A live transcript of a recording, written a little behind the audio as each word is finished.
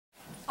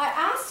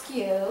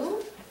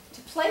you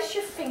to place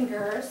your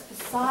fingers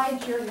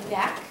beside your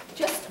neck,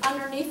 just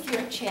underneath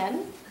your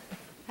chin,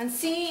 and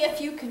see if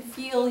you can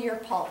feel your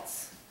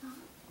pulse.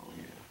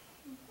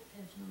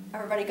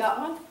 Everybody got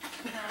one?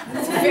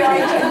 It's very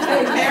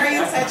good.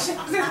 Marion said she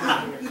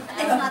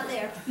It's not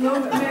there.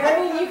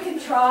 Marion, you can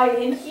try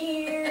in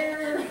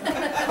here,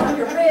 on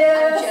your wrist.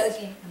 I'm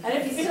joking. And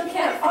if you still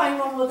can't find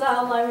one, we'll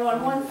dial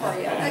 911 for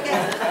you.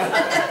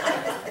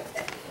 Okay.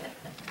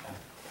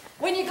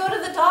 When you go to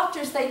the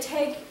doctors, they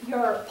take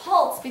your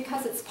pulse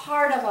because it's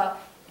part of a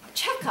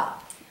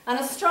checkup. And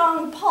a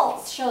strong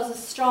pulse shows a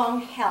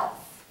strong health.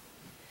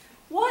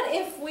 What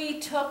if we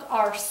took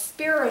our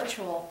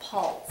spiritual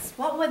pulse?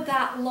 What would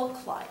that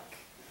look like?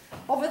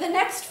 Over the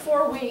next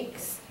 4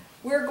 weeks,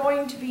 we're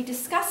going to be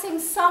discussing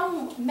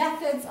some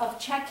methods of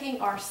checking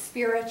our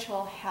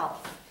spiritual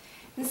health.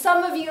 And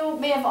some of you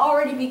may have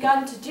already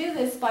begun to do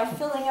this by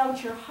filling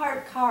out your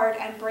heart card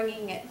and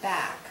bringing it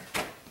back.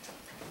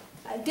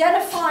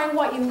 Identifying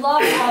what you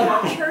love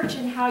about our church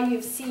and how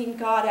you've seen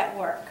God at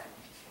work.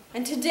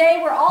 And today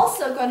we're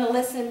also going to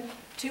listen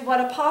to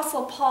what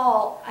Apostle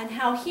Paul and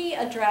how he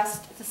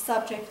addressed the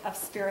subject of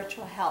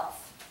spiritual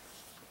health.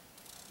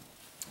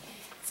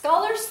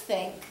 Scholars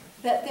think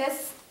that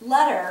this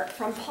letter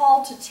from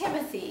Paul to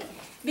Timothy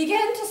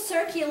began to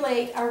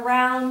circulate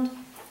around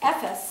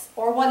Ephesus,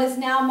 or what is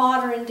now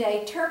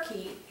modern-day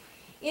Turkey,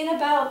 in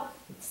about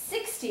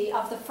 60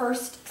 of the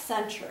 1st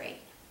century.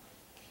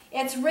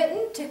 It's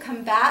written to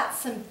combat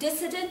some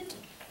dissident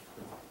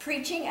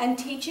preaching and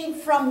teaching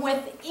from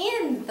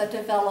within the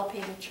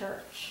developing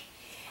church.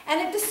 And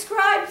it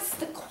describes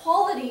the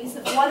qualities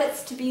of what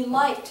it's to be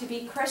like to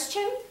be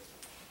Christian,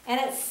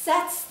 and it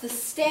sets the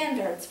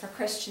standards for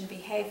Christian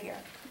behavior.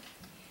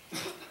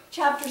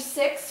 Chapter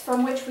 6,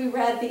 from which we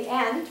read the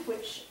end,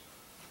 which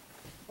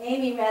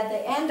Amy read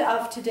the end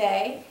of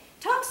today,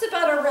 talks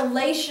about a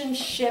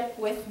relationship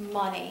with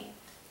money.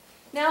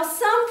 Now,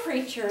 some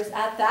preachers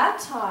at that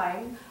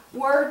time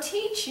were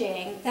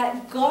teaching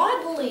that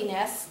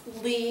godliness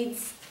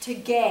leads to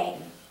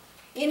gain.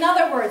 In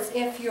other words,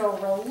 if you're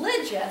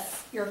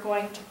religious, you're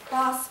going to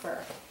prosper.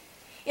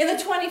 In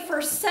the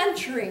 21st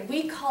century,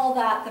 we call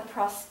that the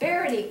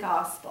prosperity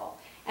gospel,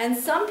 and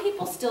some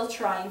people still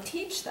try and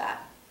teach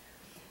that.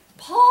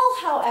 Paul,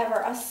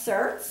 however,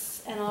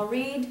 asserts, and I'll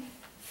read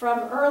from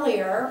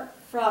earlier,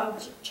 from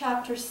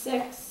chapter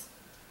 6,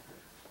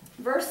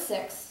 verse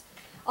 6,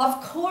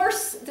 "Of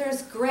course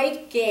there's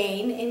great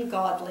gain in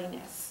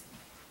godliness,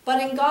 but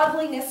in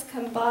godliness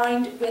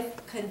combined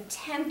with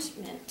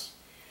contentment.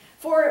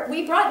 For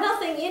we brought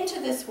nothing into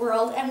this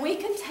world, and we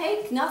can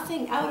take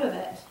nothing out of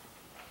it.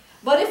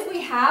 But if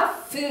we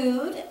have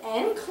food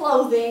and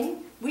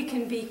clothing, we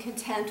can be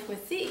content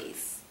with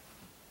these.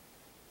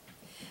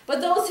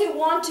 But those who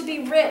want to be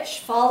rich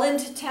fall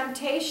into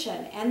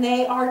temptation, and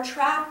they are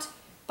trapped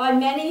by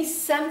many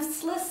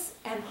senseless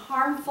and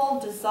harmful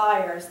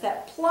desires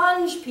that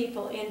plunge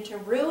people into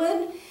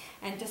ruin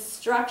and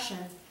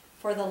destruction.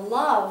 For the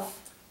love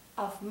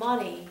of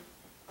money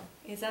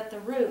is at the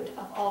root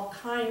of all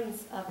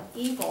kinds of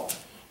evil.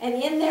 And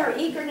in their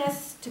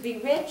eagerness to be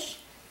rich,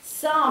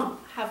 some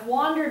have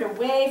wandered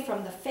away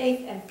from the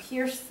faith and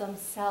pierced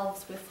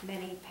themselves with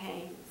many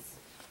pains."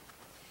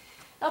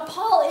 Now,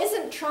 Paul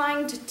isn't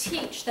trying to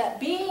teach that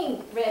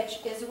being rich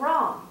is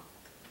wrong,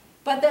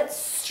 but that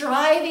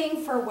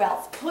striving for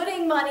wealth,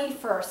 putting money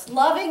first,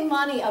 loving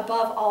money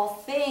above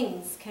all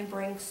things can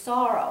bring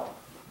sorrow.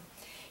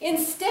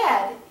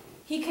 Instead,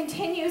 he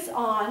continues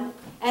on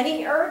and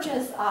he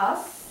urges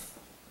us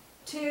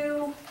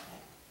to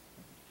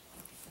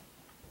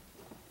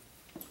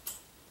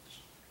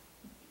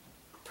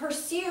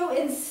pursue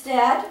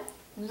instead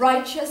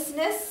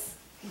righteousness,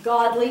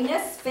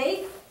 godliness,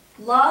 faith,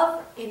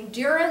 love,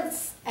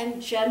 endurance,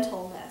 and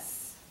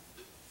gentleness.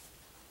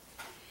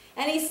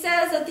 And he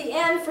says at the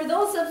end, for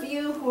those of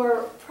you who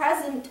are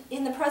present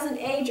in the present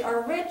age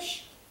are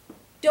rich,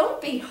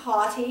 don't be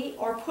haughty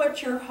or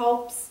put your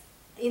hopes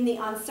in the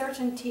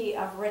uncertainty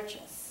of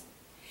riches.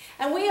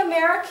 And we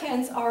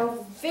Americans are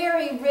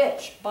very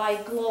rich by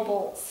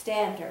global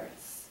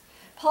standards.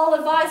 Paul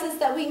advises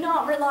that we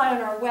not rely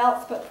on our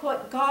wealth, but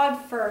put God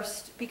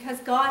first, because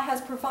God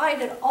has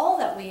provided all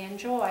that we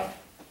enjoy.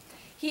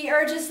 He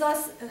urges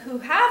us who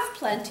have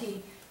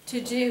plenty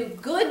to do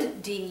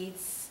good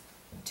deeds,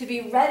 to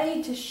be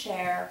ready to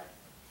share,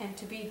 and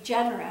to be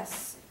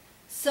generous,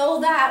 so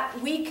that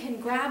we can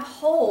grab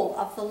hold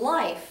of the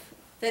life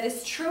that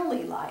is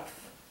truly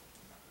life.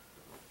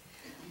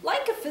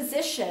 Like a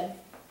physician,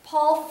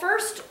 Paul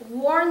first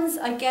warns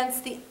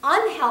against the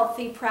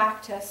unhealthy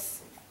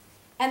practice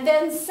and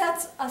then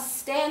sets a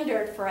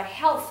standard for a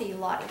healthy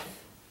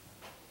life.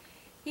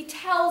 He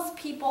tells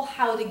people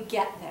how to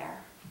get there.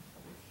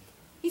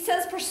 He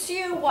says,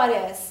 pursue what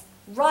is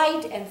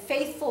right and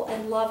faithful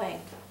and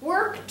loving.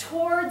 Work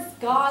towards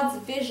God's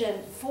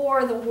vision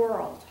for the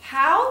world.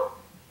 How?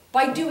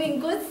 By doing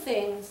good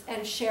things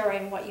and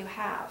sharing what you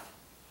have.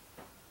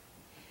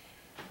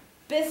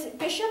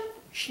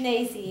 Bishop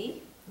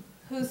Schnase,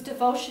 whose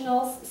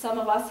devotionals some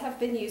of us have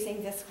been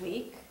using this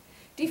week,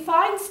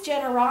 defines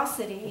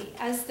generosity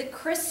as the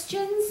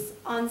Christian's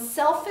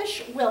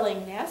unselfish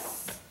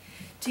willingness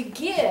to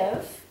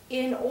give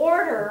in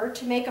order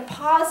to make a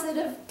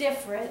positive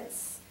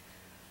difference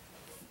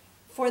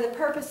for the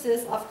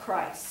purposes of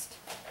Christ.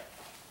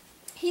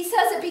 He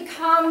says it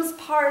becomes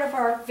part of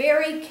our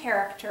very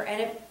character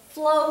and it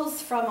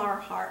flows from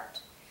our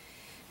heart.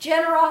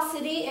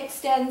 Generosity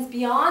extends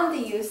beyond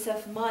the use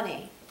of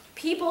money.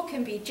 People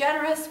can be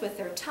generous with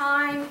their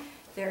time,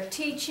 their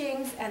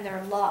teachings, and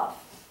their love.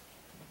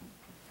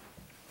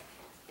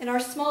 In our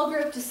small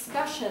group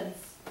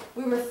discussions,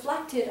 we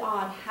reflected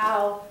on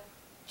how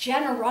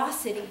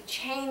generosity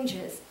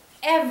changes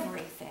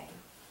everything.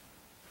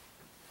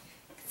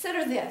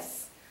 Consider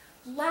this.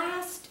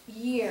 Last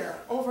year,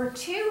 over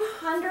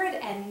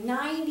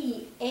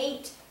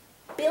 $298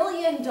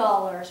 billion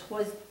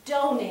was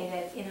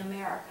donated in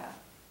America.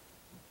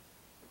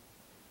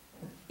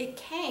 It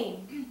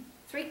came,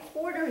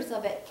 3/4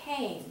 of it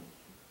came,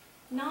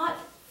 not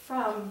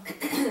from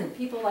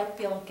people like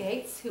Bill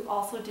Gates, who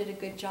also did a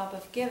good job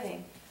of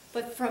giving,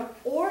 but from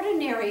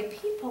ordinary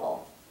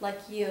people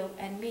like you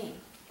and me.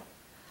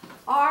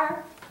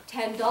 Our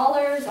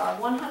 $10, our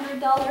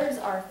 $100,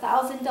 our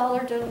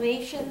 $1,000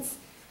 donations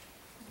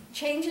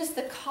changes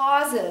the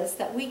causes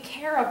that we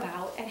care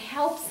about and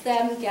helps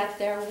them get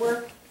their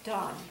work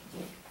done.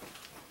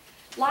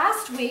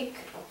 Last week,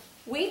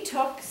 we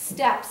took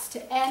steps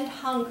to end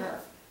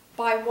hunger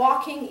by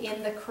walking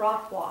in the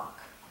crop walk.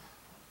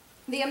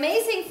 The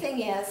amazing thing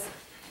is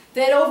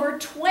that over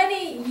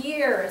 20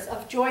 years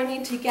of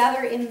joining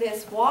together in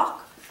this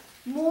walk,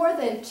 more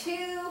than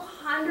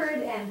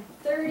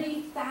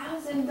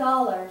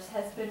 $230,000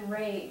 has been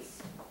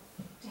raised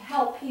to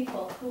help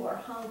people who are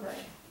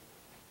hungry.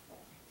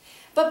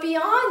 But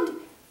beyond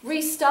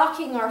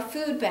restocking our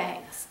food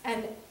banks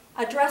and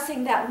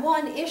addressing that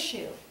one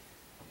issue,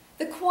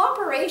 the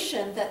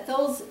cooperation that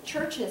those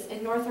churches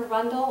in North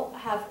Arundel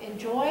have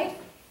enjoyed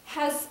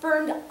has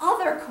spurred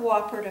other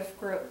cooperative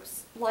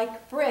groups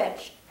like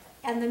Bridge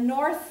and the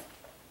North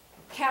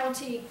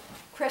County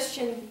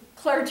Christian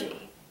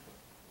Clergy.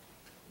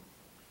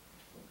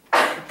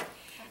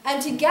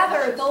 And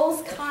together,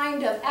 those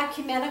kind of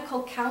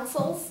ecumenical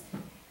councils,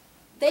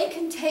 they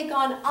can take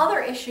on other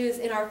issues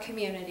in our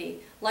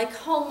community, like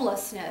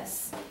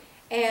homelessness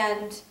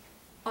and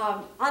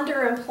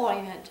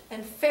underemployment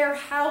and fair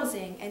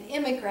housing and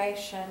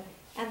immigration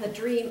and the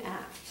DREAM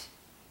Act.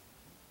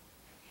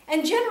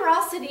 And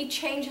generosity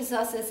changes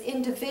us as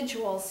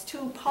individuals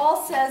too. Paul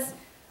says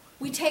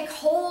we take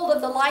hold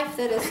of the life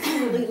that is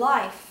truly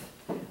life.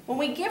 When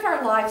we give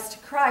our lives to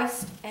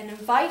Christ and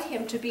invite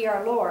Him to be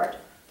our Lord,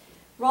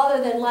 rather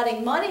than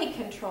letting money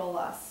control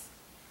us,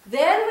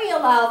 then we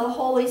allow the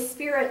Holy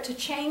Spirit to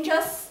change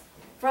us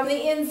from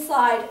the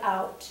inside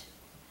out.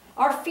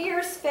 Our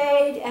fears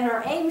fade and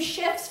our aim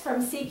shifts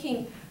from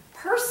seeking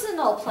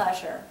personal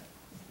pleasure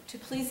to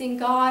pleasing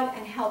God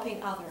and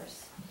helping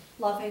others,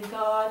 loving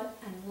God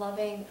and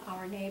loving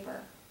our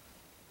neighbor.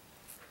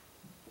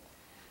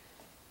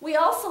 We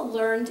also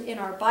learned in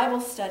our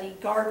Bible study,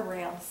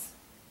 Guardrails,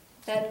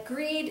 that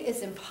greed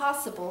is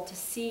impossible to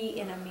see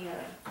in a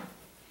mirror.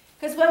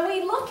 Because when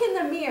we look in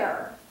the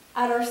mirror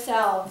at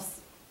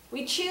ourselves,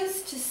 we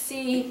choose to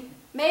see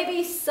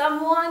maybe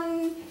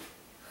someone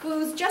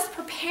who's just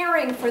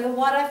preparing for the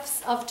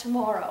what-ifs of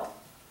tomorrow.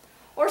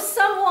 Or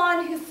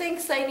someone who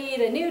thinks they need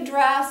a new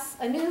dress,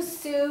 a new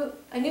suit,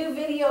 a new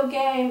video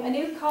game, a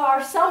new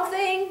car,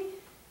 something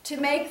to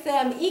make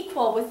them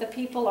equal with the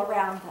people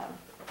around them.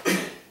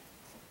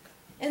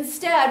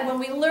 Instead, when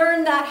we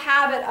learn that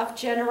habit of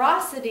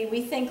generosity,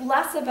 we think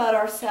less about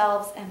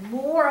ourselves and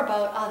more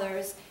about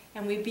others,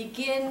 and we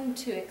begin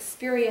to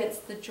experience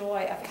the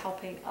joy of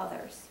helping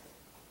others.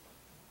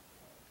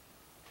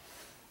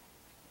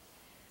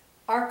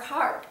 Our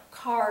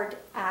card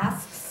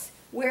asks,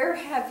 where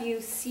have you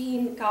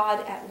seen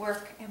God at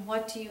work and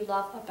what do you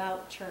love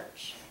about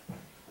church?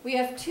 We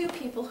have two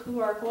people who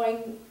are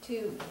going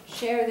to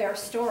share their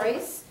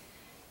stories.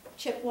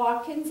 Chip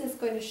Watkins is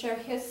going to share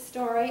his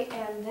story,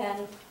 and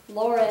then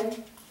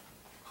Lauren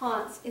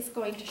Hans is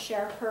going to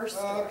share her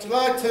story.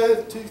 July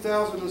 10th,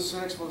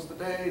 2006 was the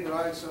day that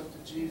I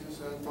accepted Jesus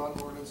as my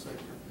Lord and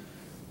Savior.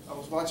 I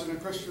was watching a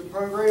Christian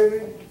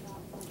programming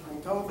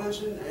on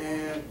television,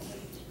 and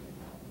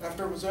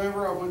after it was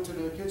over, I went to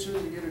the kitchen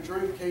to get a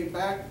drink, came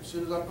back. As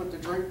soon as I put the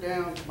drink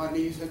down, my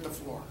knees hit the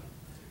floor.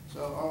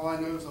 So all I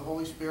know is the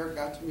Holy Spirit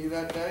got to me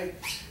that day.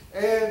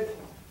 And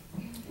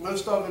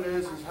most of it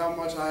is how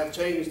much I have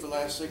changed the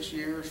last 6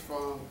 years,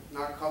 from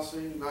not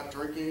cussing, not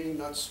drinking,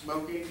 not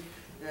smoking.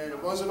 And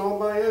it wasn't on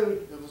my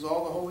own, it was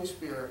all the Holy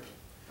Spirit.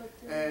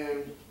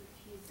 And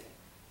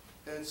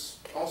it's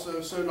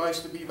also so nice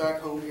to be back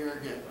home here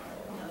again.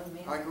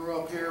 I grew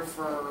up here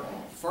for the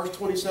first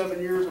 27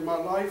 years of my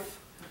life,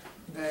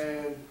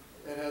 and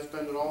it has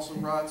been an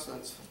awesome ride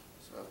since.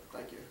 So,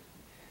 thank you.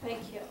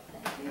 Thank you.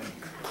 Thank you.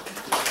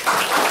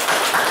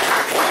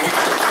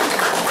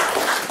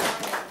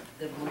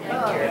 Good morning.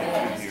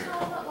 Let's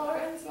talk about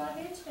Lauren's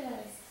luggage.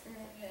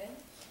 Okay.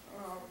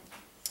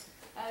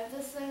 I have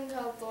this thing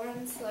called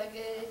Lauren's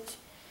luggage.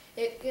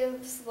 It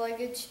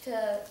luggage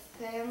to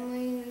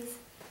families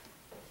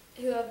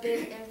who have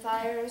been in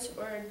fires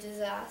or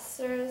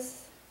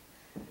disasters.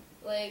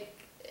 Like,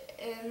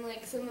 and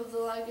like some of the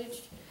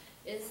luggage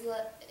is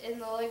in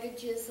the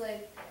luggage is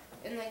like,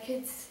 and the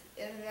kids,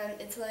 and then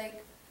it's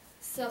like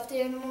stuffed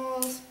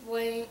animals,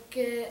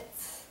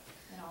 blankets.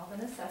 And all the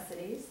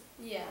necessities.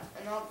 Yeah,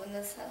 and all the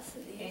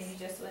necessities. And you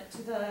just went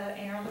to the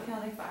Anne Arundel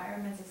County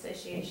Firemen's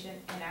Association,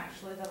 and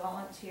actually the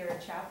volunteer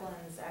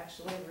chaplains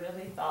actually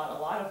really thought a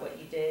lot of what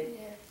you did.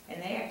 Yeah.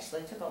 And they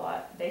actually took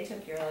they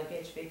took your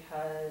luggage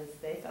because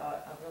they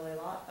thought a really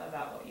lot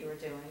about what you were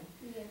doing.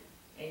 Yeah.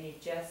 And you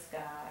just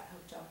got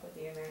hooked up with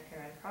the American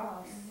Red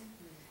Cross.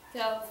 To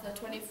help the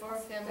 24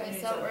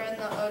 families that were in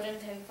the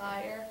Odenton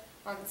fire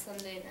on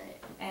Sunday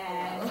night.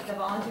 And the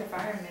volunteer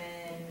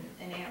firemen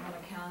in Anne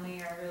Arundel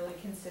County are really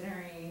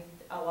considering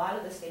a lot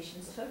of the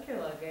stations took your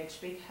luggage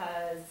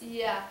because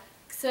Yeah,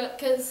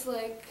 cause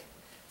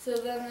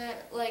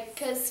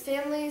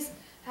families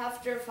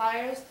after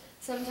fires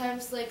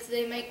sometimes like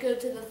they might go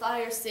to the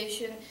fire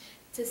station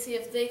to see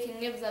if they can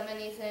give them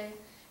anything,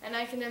 and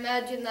I can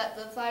imagine that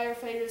the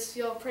firefighters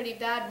feel pretty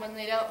bad when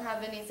they don't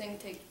have anything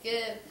to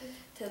give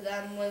to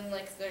them when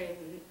like they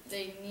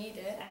need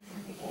it.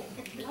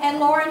 And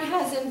Lauren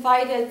has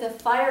invited the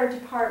fire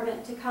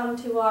department to come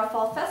to our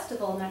fall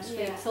festival next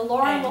week. Yeah. So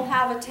Lauren will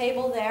have a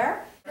table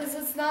there. Because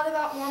it's not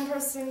about one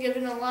person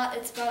giving a lot,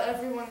 it's about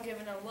everyone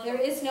giving a little. There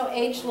is no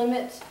age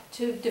limit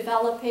to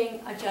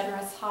developing a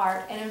generous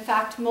heart. And in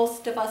fact,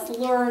 most of us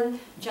learn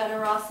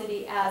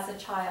generosity as a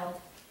child.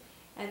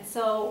 And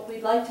so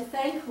we'd like to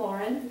thank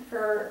Lauren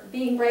for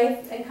being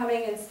brave and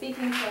coming and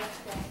speaking to us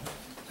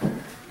today.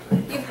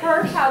 You've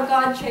heard how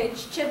God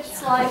changed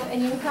Chip's life,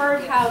 and you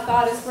heard how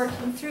God is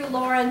working through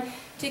Lauren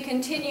to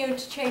continue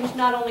to change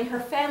not only her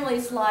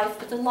family's life,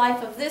 but the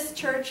life of this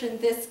church and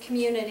this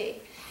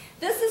community.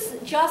 This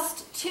is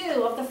just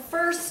two of the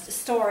first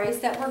stories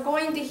that we're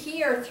going to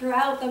hear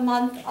throughout the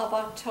month of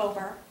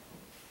October.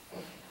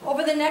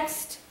 Over the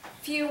next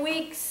few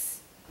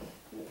weeks,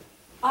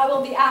 I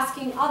will be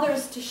asking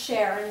others to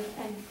share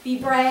and be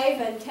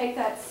brave and take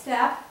that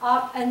step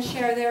up and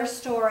share their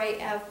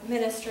story of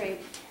ministry.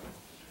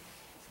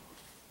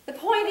 The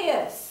point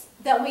is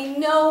that we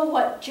know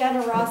what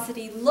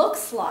generosity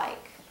looks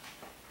like,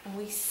 and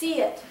we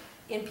see it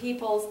in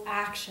people's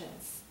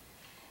actions.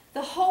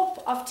 The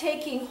hope of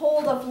taking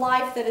hold of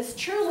life that is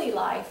truly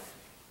life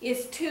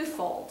is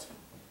twofold.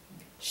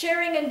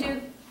 Sharing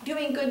and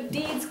doing good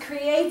deeds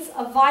creates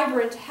a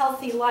vibrant,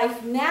 healthy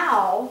life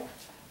now,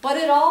 but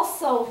it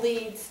also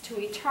leads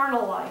to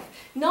eternal life.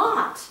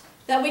 Not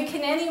that we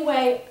can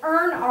anyway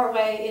earn our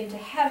way into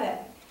heaven,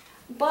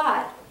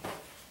 but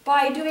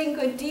by doing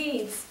good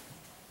deeds,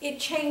 it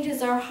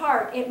changes our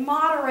heart. It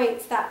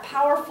moderates that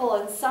powerful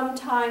and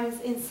sometimes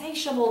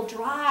insatiable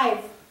drive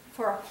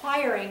for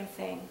acquiring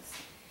things.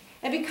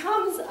 It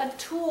becomes a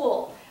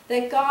tool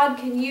that God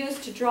can use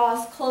to draw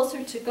us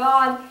closer to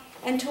God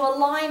and to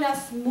align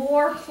us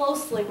more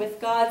closely with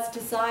God's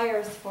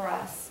desires for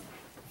us.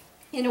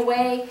 In a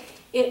way,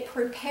 it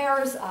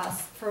prepares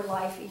us for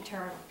life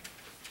eternal.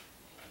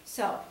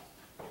 So,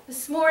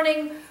 this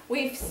morning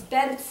we've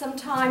spent some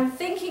time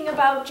thinking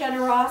about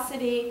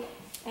generosity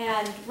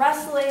and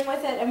wrestling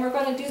with it, and we're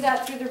going to do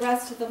that through the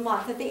rest of the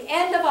month. At the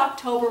end of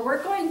October,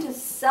 we're going to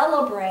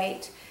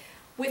celebrate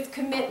with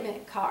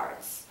commitment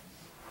cards.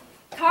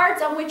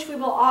 Cards on which we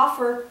will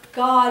offer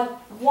God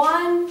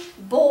one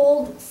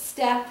bold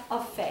step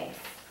of faith.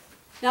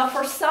 Now,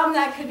 for some,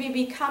 that could be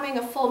becoming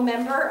a full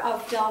member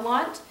of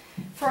Delmont.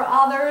 For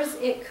others,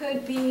 it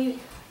could be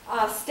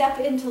a step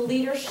into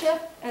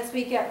leadership as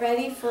we get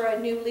ready for a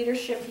new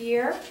leadership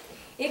year.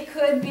 It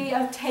could be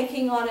of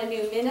taking on a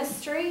new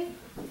ministry,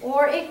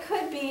 or it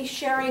could be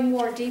sharing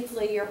more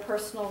deeply your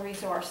personal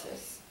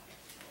resources.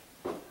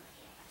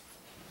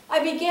 I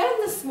began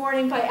this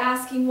morning by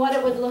asking what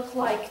it would look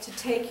like to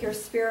take your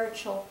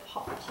spiritual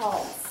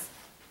pulse.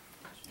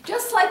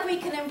 Just like we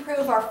can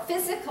improve our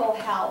physical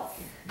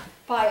health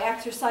by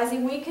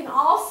exercising, we can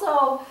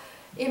also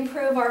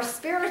improve our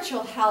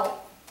spiritual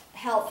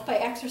health by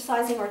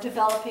exercising or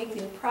developing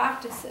new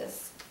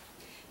practices.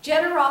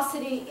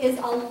 Generosity is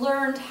a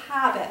learned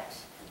habit.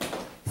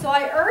 So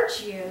I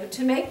urge you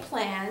to make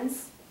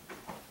plans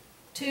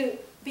to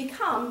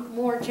become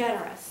more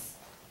generous.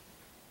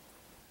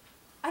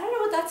 I don't know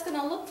what that's going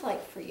to look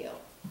like for you.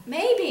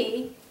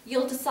 Maybe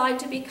you'll decide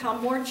to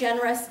become more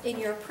generous in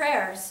your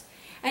prayers,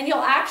 and you'll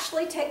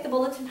actually take the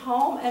bulletin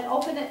home and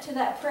open it to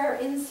that prayer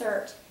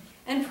insert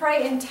and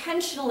pray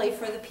intentionally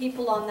for the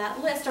people on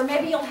that list. Or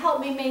maybe you'll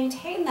help me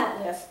maintain that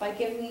list by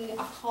giving me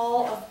a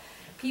call of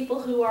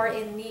people who are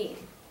in need.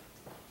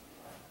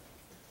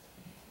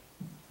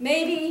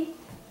 Maybe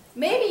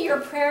your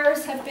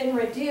prayers have been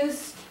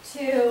reduced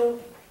to,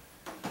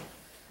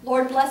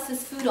 Lord bless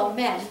this food,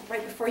 amen,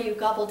 right before you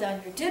gobble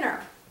down your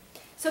dinner.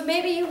 So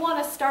maybe you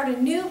want to start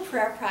a new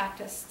prayer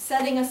practice,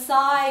 setting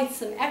aside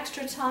some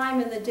extra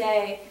time in the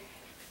day,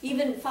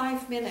 even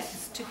 5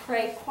 minutes, to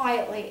pray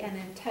quietly and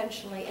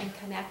intentionally and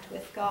connect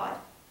with God.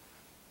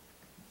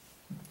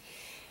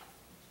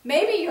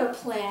 Maybe your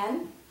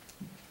plan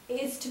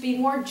is to be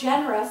more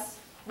generous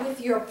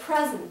with your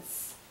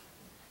presence.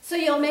 So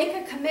you'll make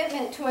a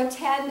commitment to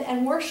attend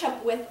and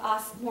worship with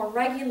us more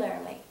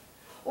regularly,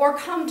 or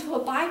come to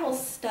a Bible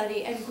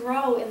study and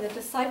grow in the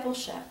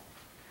discipleship,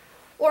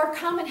 or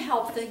come and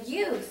help the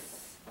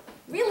youth.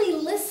 Really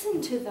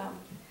listen to them,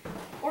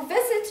 or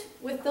visit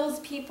with those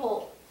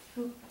people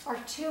who are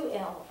too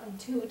ill and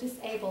too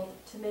disabled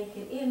to make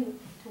it in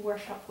to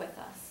worship with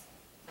us.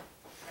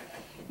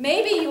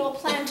 Maybe you will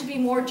plan to be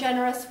more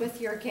generous with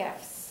your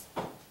gifts.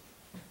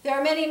 There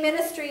are many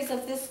ministries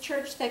of this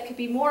church that could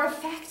be more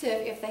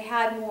effective if they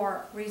had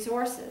more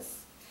resources.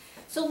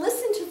 So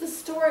listen to the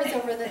stories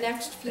over the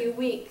next few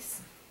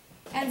weeks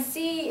and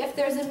see if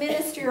there's a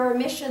ministry or a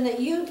mission that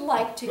you'd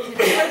like to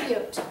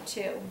contribute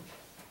to.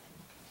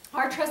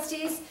 Our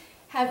trustees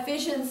have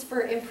visions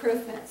for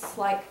improvements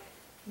like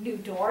new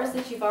doors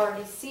that you've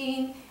already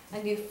seen,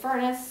 a new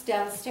furnace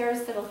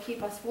downstairs that'll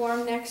keep us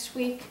warm next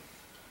week,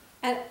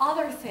 and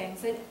other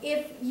things. And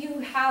if you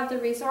have the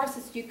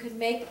resources, you could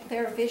make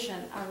their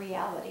vision a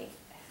reality.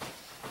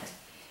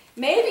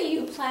 Maybe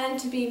you plan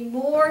to be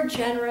more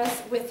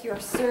generous with your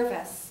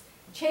service.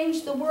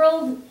 Change the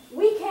World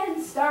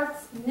weekend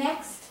starts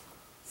next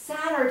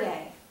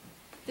Saturday.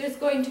 There's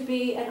going to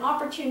be an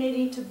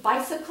opportunity to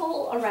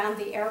bicycle around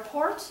the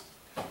airport.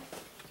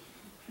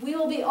 We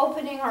will be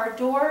opening our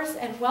doors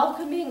and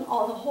welcoming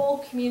all the whole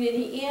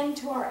community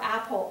into our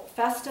Apple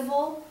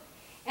Festival.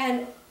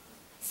 And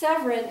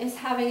Severin is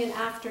having an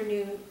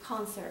afternoon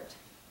concert.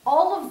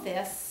 All of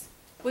this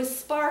was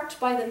sparked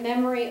by the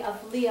memory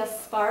of Leah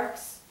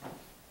Sparks,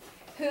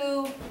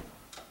 who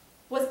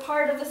was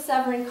part of the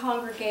Severin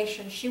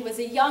congregation. She was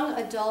a young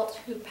adult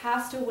who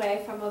passed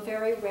away from a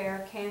very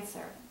rare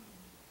cancer.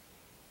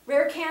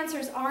 Rare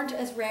cancers aren't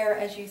as rare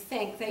as you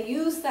think. They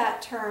use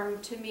that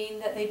term to mean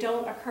that they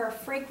don't occur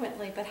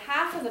frequently, but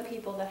half of the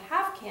people that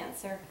have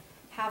cancer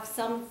have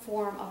some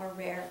form of a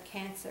rare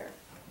cancer.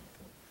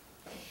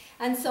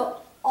 And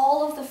so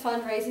all of the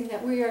fundraising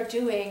that we are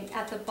doing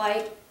at the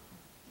bike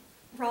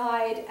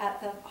ride,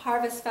 at the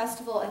Harvest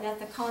Festival, and at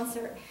the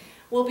concert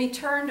will be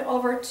turned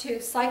over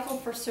to Cycle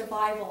for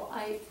Survival,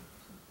 an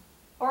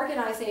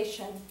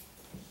organization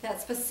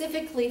that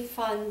specifically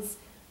funds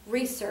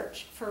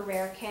research for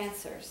rare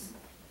cancers.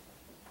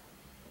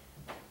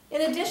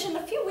 In addition,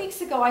 a few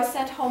weeks ago I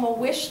sent home a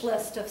wish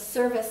list of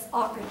service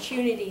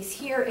opportunities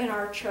here in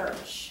our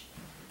church.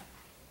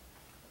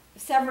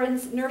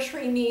 Severin's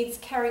nursery needs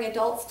caring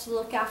adults to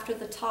look after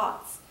the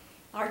tots.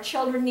 Our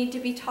children need to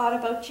be taught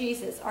about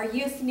Jesus. Our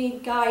youth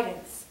need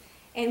guidance.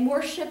 And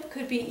worship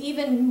could be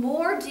even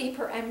more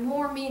deeper and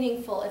more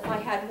meaningful if I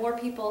had more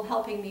people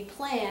helping me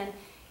plan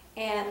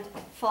and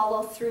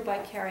follow through by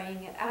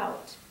carrying it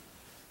out.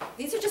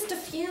 These are just a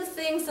few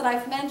things that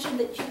I've mentioned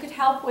that you could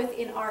help with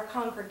in our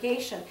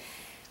congregation.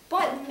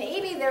 But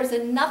maybe there's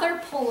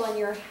another pull on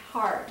your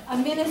heart, a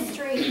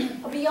ministry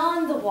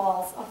beyond the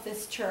walls of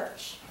this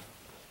church.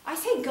 I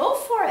say go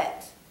for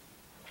it.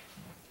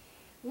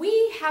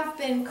 We have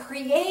been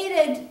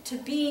created to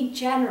be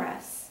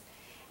generous.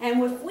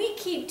 And if we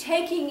keep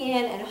taking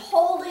in and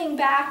holding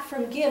back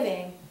from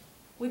giving,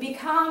 we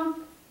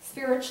become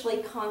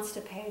spiritually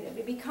constipated.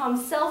 We become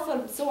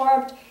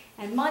self-absorbed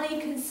and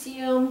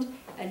money-consumed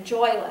and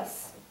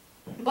joyless.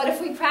 But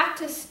if we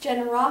practice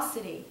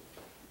generosity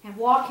and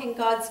walk in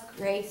God's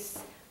grace,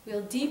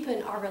 we'll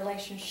deepen our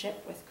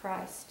relationship with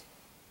Christ.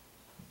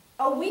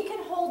 Oh, we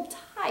can hold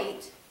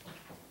tight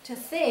to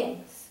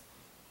things,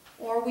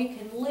 or we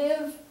can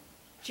live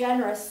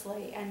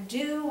generously and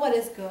do what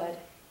is good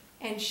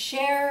and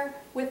share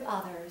with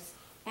others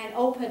and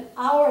open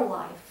our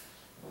life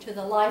to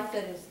the life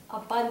that is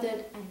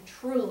abundant and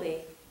truly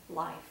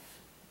life.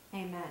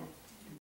 Amen.